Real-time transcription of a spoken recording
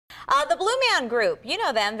The Blue Man Group, you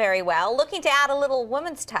know them very well, looking to add a little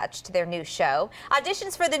woman's touch to their new show.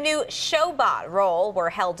 Auditions for the new Showbot role were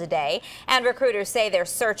held today, and recruiters say they're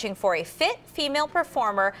searching for a fit female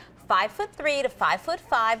performer 5'3" to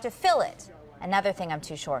 5'5" to fill it. Another thing I'm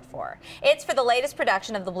too short for. It's for the latest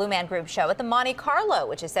production of the Blue Man Group show at the Monte Carlo,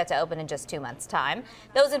 which is set to open in just 2 months' time.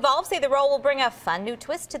 Those involved say the role will bring a fun new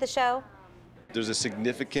twist to the show. There's a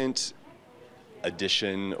significant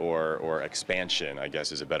addition or expansion, I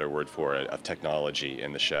guess is a better word for it, of technology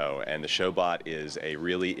in the show, and the Showbot is a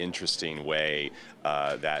really interesting way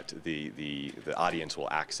that the audience will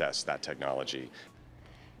access that technology.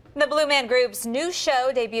 The Blue Man Group's new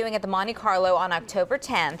show debuting at the Monte Carlo on October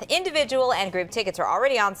 10th. Individual and group tickets are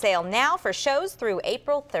already on sale now for shows through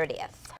April 30th.